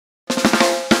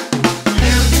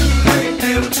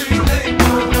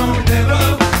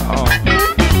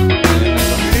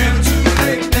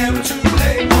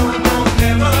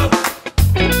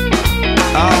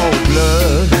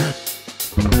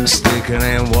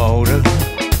water.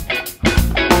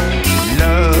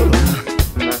 Love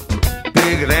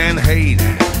bigger than hate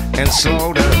and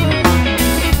slaughter.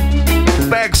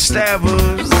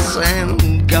 Backstabbers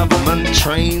and government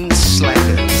trained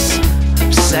slackers,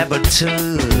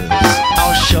 saboteurs,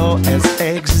 offshore as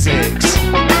execs.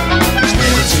 It's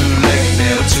never too late,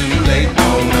 never too late,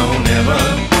 oh no, never.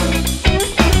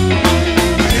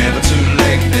 Never too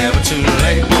late, never too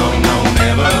late, oh no,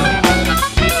 never.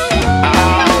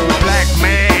 Oh, black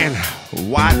man,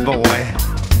 white boy,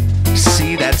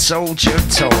 see that soldier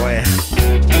toy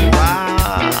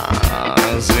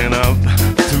rising up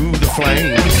through the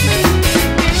flames.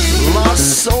 Lost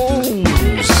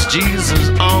souls, Jesus'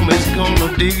 arm is gonna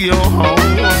dig your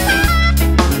hole.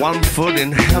 1 foot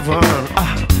in heaven,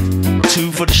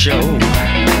 2 for the show.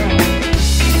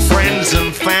 Friends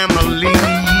and family, you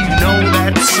know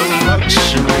that's a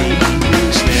luxury.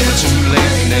 It's never too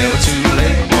late, never too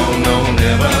late, oh no,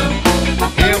 never.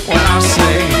 Hear what I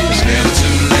say, it's never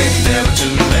too late, never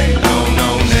too late, oh no,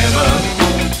 never.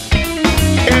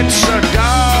 It's a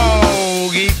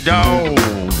dog-eat-dog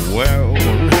world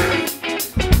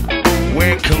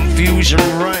where confusion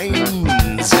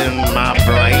reigns in my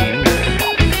brain.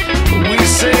 We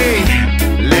say,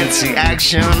 let's see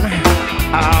action,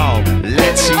 oh,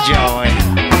 let's see joy.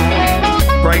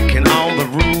 Breaking all the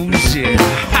rules, yeah,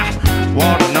 ha,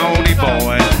 what a naughty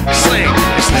boy. Sing,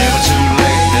 it's never too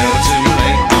late, never too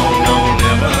late, oh no,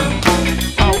 never.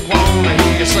 I wanna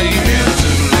hear you say, never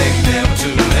too late, never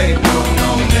too late, oh no,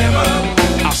 never.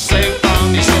 I say from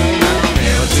your soul now,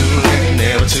 never too late,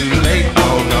 never too late,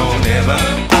 oh no, never.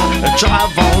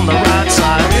 Drive on the right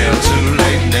side, never too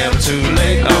late, never too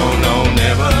late, oh no,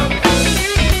 never.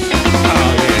 Oh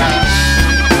yeah,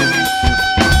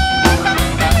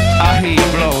 I hear you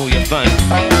blow your thing.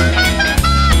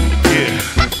 Yeah,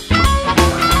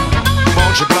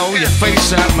 won't you blow your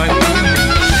face at me?